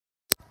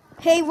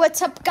Hey,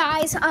 what's up,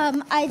 guys?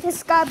 I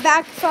just got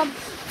back from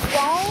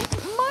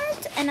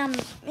Walmart, and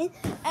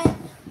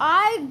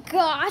I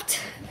got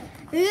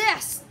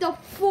this, the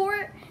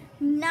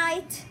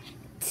Fortnite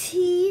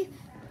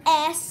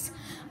TS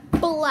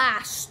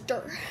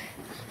Blaster.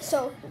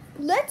 So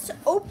let's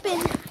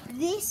open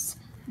this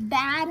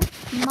bad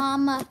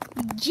mama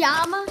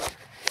jama.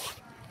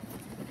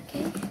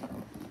 Okay.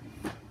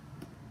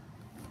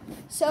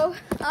 So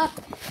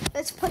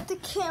let's put the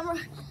camera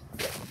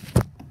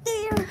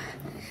there.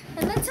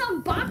 And let's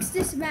unbox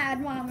this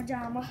Mad Mama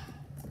Jama.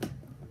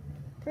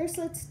 First,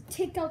 let's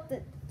take out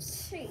the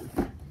shape.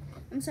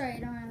 I'm sorry, I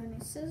don't have any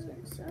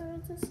scissors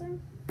this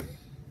time.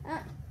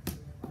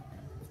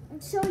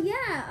 So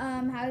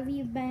yeah, how have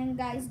you been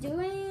guys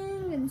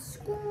doing in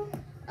school?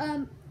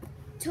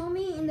 Tell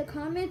me in the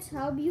comments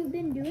how have you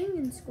been doing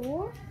in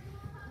school?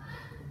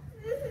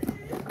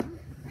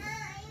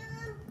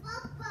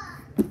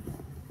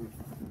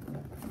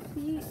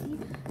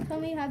 Tell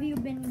me how you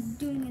been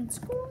doing in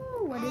school.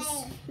 What is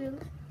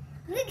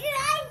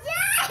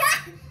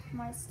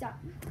my stuff?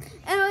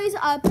 Anyways,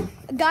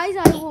 guys,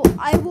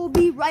 I will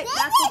be right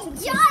back.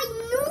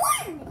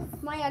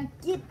 Maya,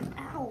 get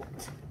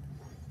out.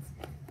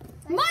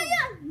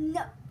 Maya,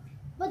 no.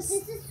 But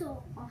this is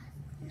so awesome.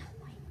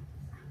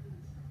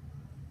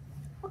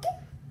 Okay,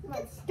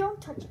 right.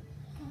 Don't touch it.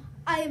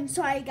 I am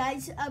sorry,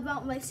 guys,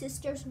 about my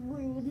sister's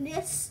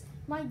rudeness.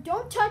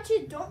 Don't touch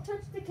it. Don't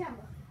touch the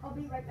camera. I'll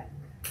be right back.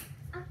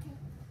 Okay.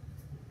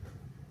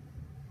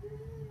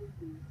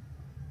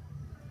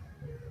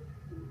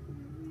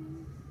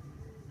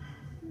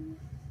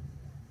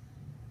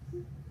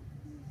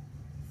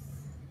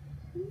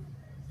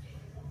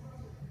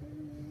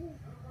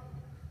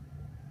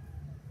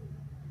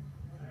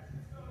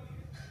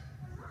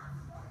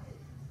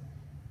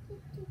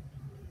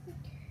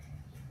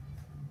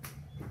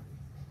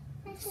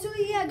 So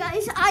yeah,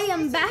 guys, I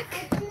am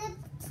back.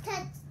 Let's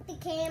touch the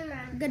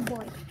camera. Good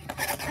boy.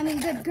 I mean,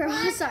 good girl.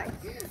 Sorry.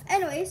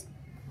 Anyways,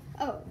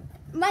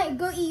 Mike,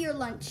 go eat your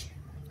lunch.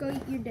 Go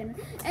eat your dinner.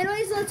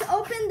 Anyways, let's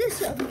open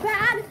this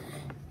bag,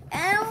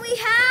 and we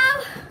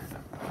have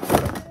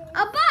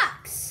a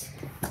box.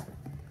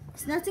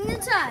 There's nothing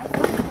inside,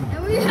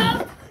 and we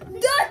have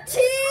the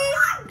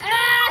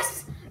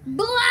TS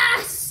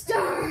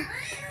Blaster.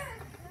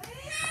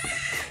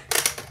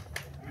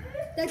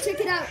 Let's check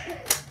it out.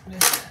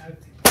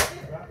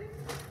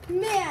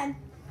 Man,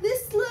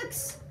 this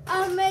looks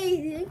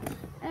amazing,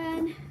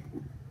 and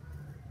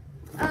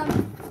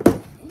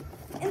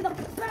in the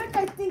back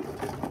I think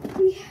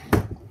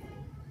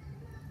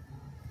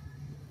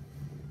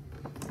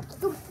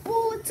the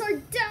bullets are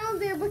down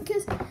there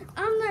because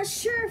I'm not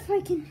sure if I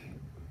can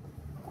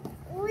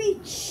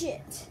reach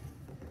it,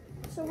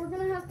 so we're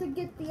gonna have to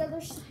get the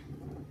other side.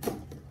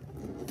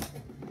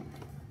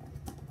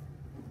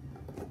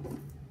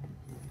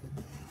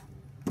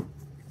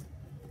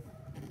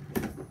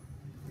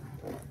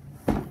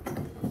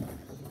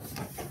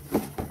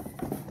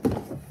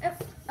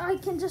 I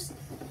can just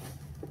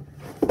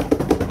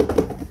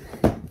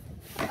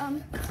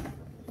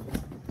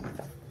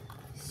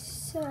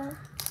so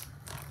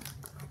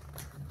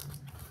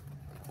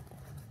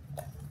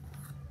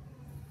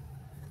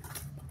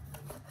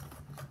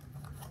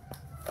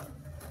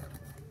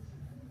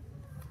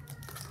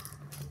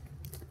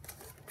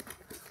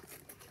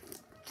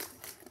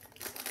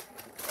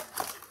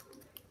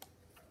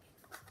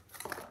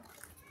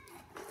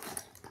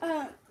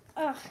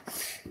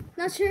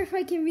not sure if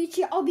I can reach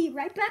it. I'll be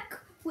right back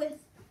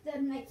with the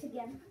knife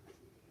again.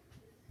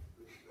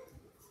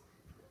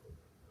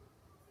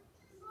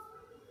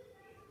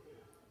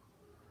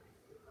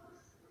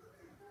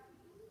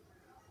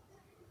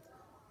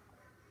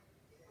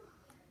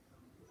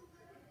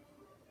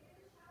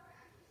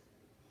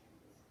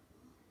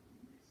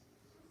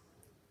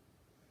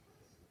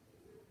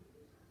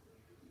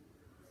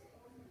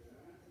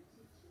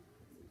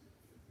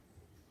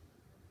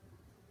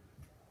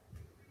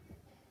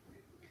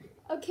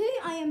 Okay,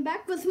 I am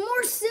back with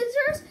more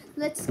scissors.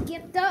 Let's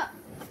get the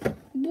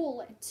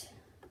bullet.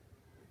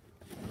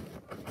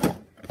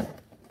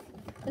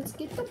 Let's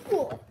get the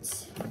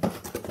bullet.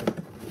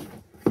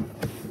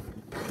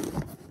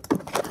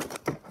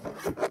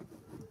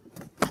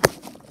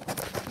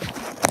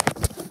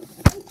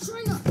 I'm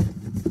trying not.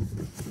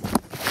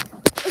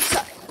 Oh,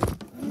 sorry,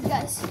 you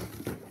guys.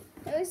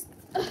 It was.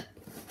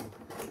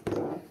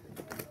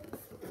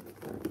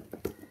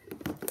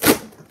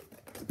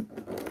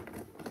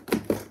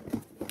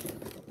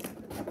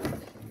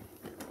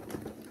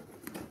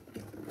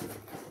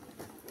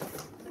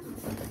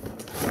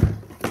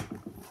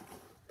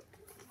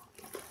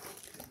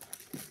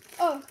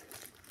 Oh,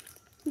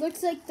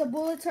 looks like the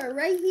bullets are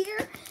right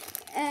here,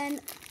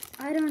 and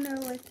I don't know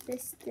what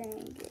this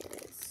thing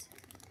is.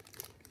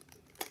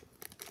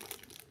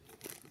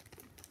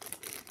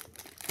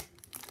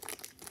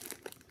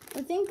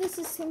 I think this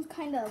is some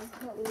kind of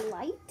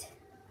light.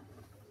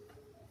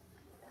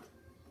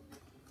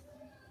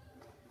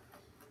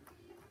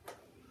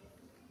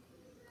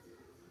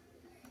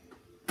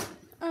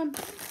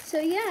 So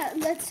yeah,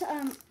 let's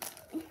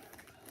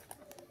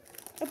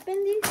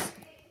open these.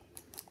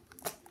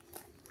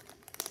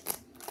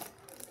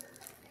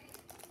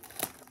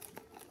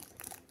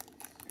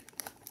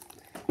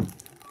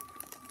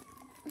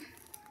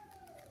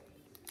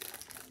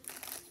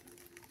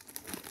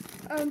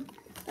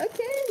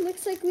 Okay,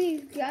 looks like we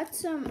got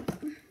some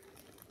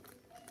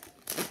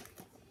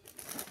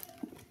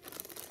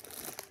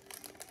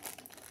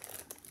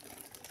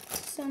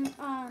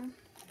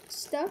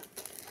stuff.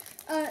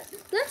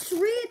 Let's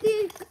read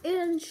the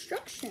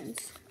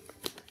instructions.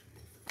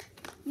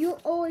 You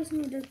always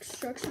need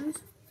instructions.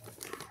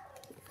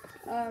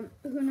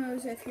 Who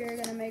knows if you're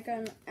gonna make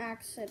an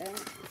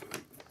accident.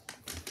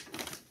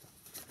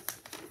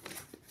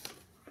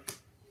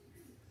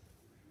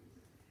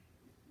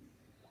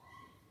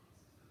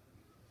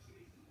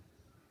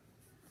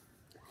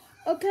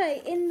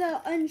 Okay, in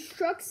the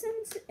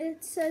instructions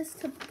it says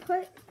to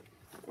put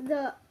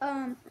the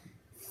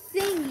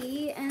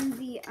thingy and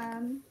the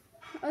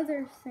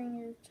other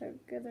thing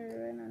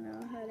together. I don't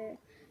know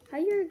how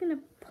you're gonna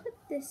put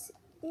this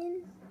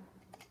in.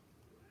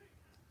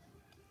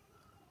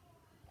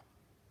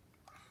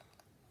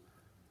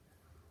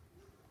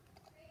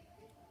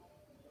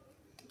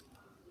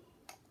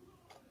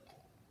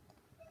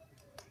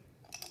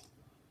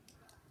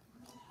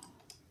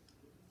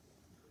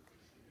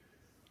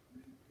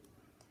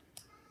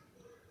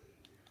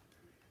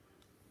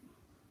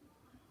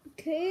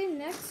 Okay,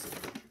 next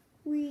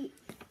we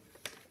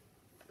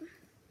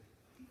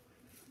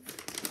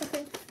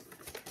okay.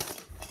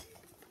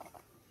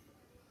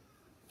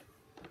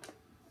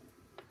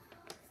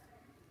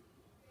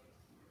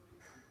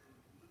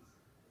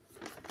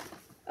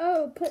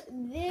 Oh, put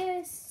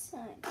this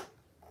sign.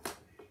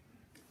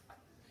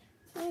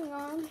 Hang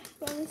on,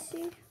 let me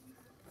see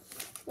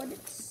what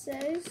it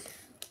says.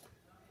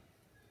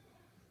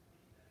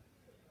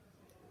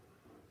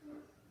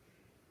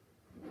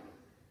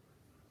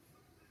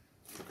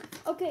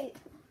 Okay.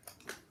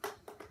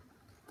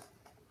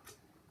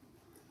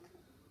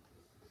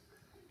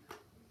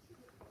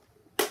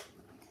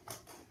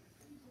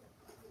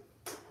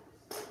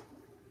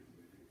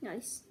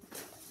 Nice.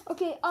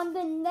 Okay, on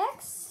the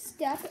next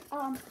step,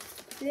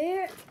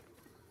 there.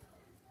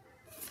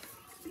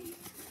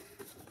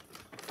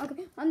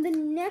 Okay, on the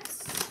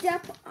next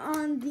step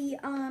on the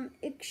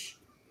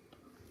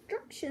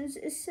instructions,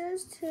 it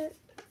says to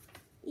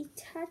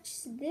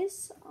attach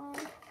this on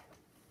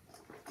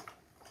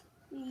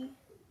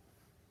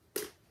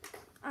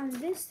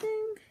this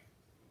thing.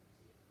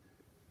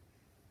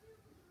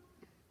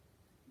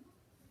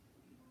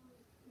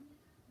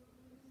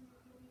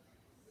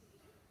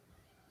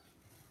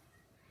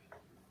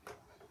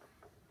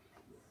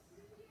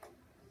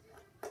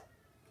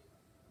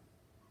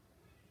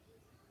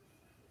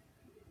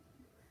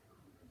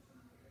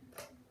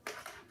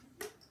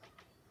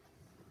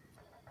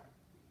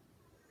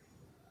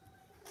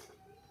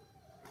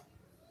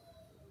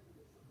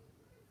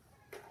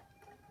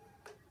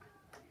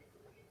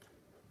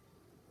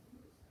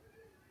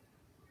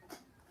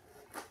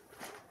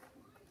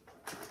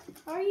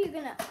 How are you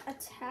gonna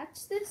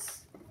attach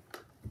this?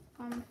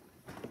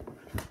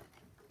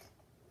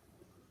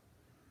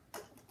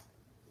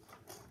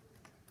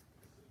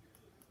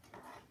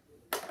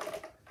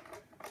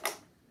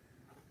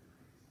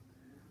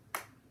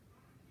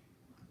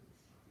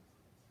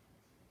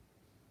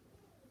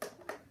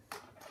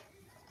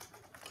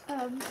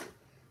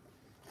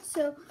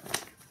 So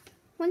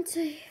once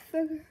I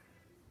figure.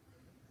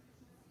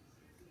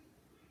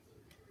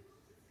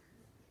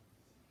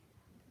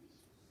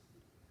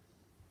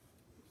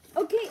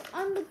 Okay,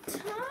 on the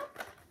top,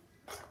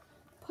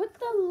 put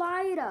the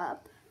light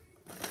up.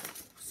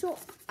 So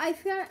I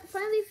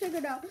finally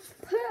figured out.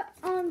 Put it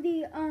on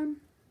the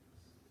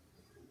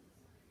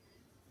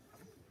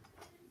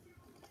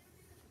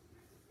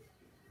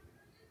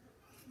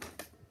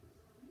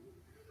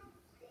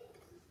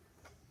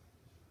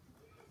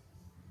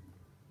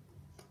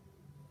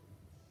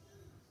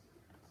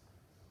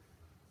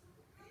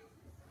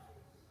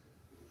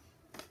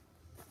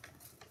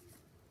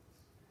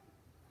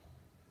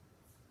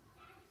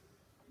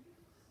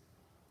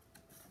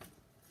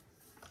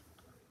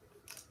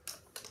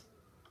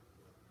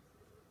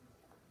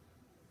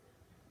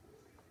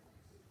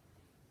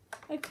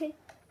okay.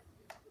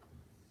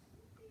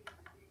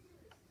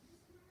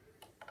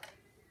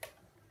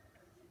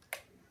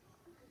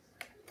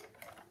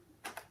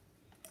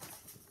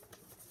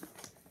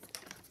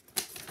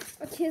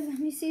 Okay, let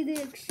me see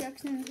the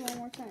instructions one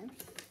more time.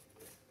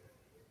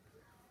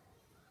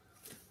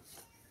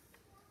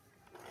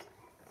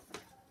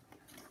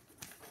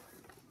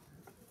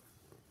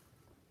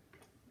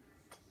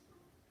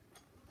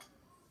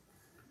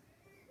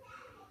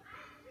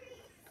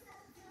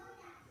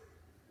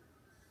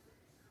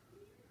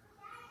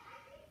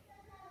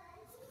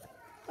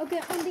 Okay,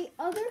 on the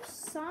other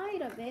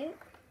side of it,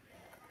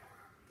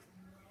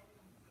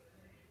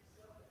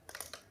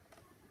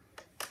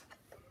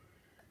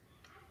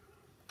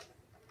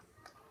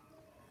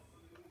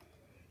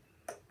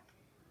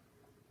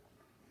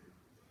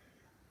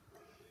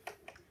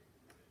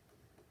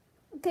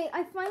 okay,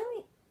 I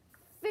finally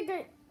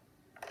figured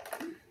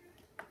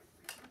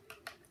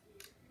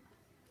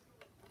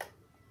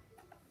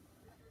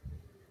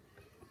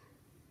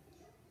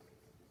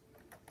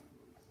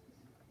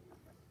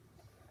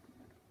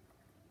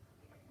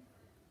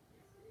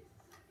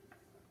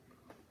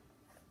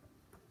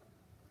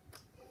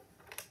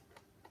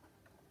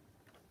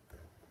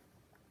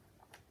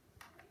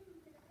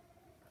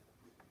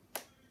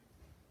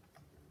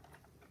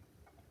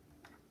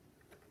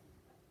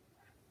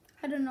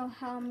don't know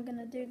how I'm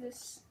gonna do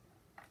this.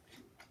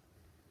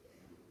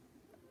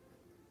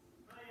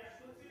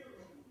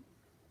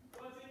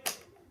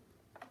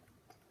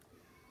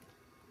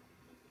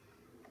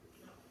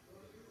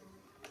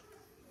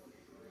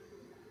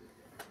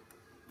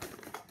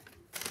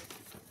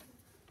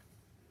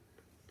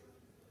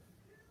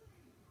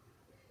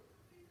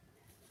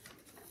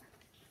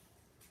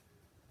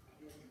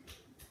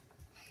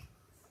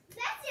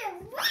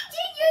 What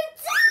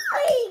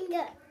are you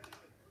doing?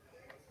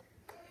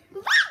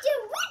 What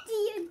are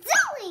you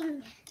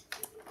doing?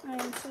 I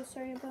am so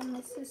sorry about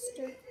my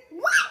sister.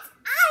 What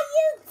are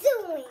you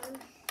doing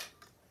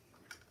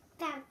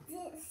about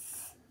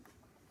this?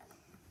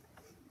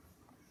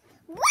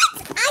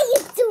 What are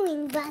you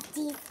doing about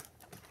this,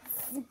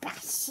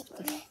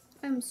 Sebastian?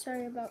 I'm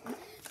sorry about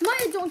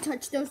Maya, don't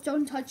touch those,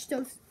 don't touch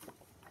those.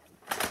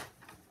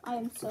 I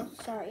am so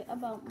sorry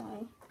about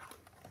my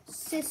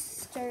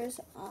sister's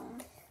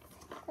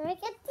Look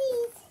at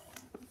these.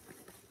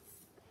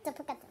 Don't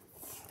forget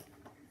this.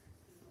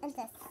 And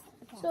this.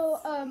 Okay. So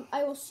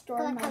I will store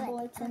Come on, my come on.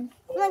 bulletin.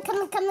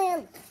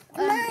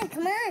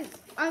 Come on.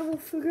 I will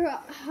figure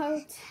out how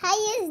to. How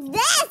is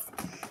this?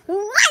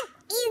 What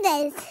is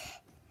this?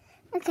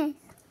 Okay.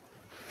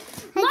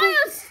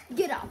 Miles,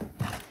 get up.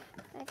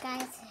 Alright,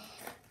 guys.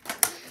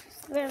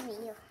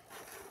 Review.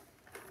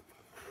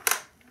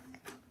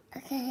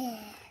 Okay.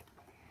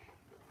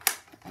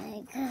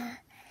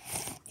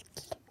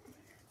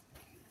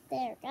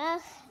 There we go.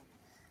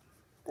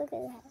 Look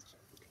at that.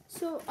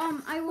 So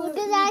I will Look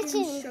at read that the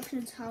shit.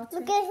 instructions how to.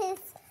 Look at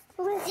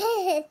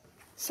his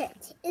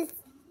shirt. It's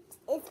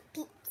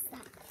pizza.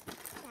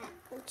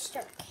 That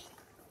shirt.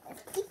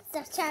 It's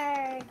pizza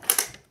shirt.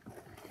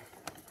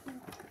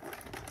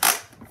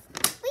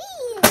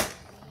 Whee!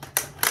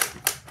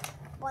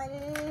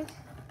 One.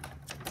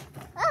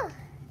 Oh.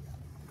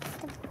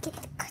 Get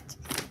the cut.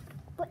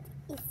 What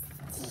is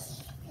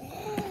this?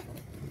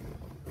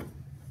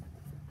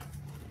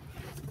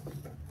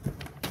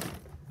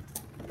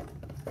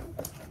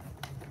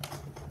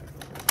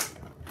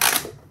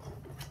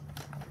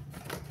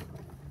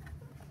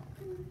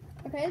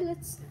 Okay,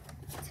 let's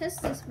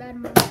test this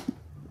bad boy.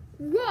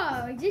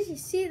 Whoa, did you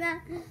see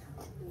that?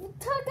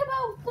 Talk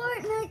about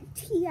Fortnite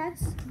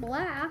TS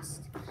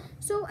Blast.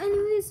 So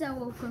anyways, that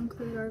will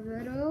conclude our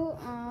video.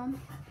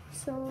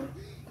 So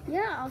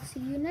yeah, I'll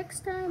see you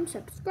next time.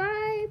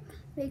 Subscribe.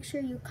 Make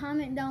sure you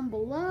comment down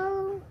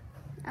below.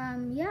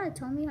 Yeah,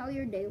 tell me how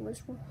your day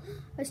was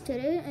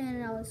today,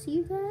 and I'll see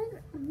you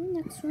guys on the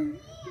next one.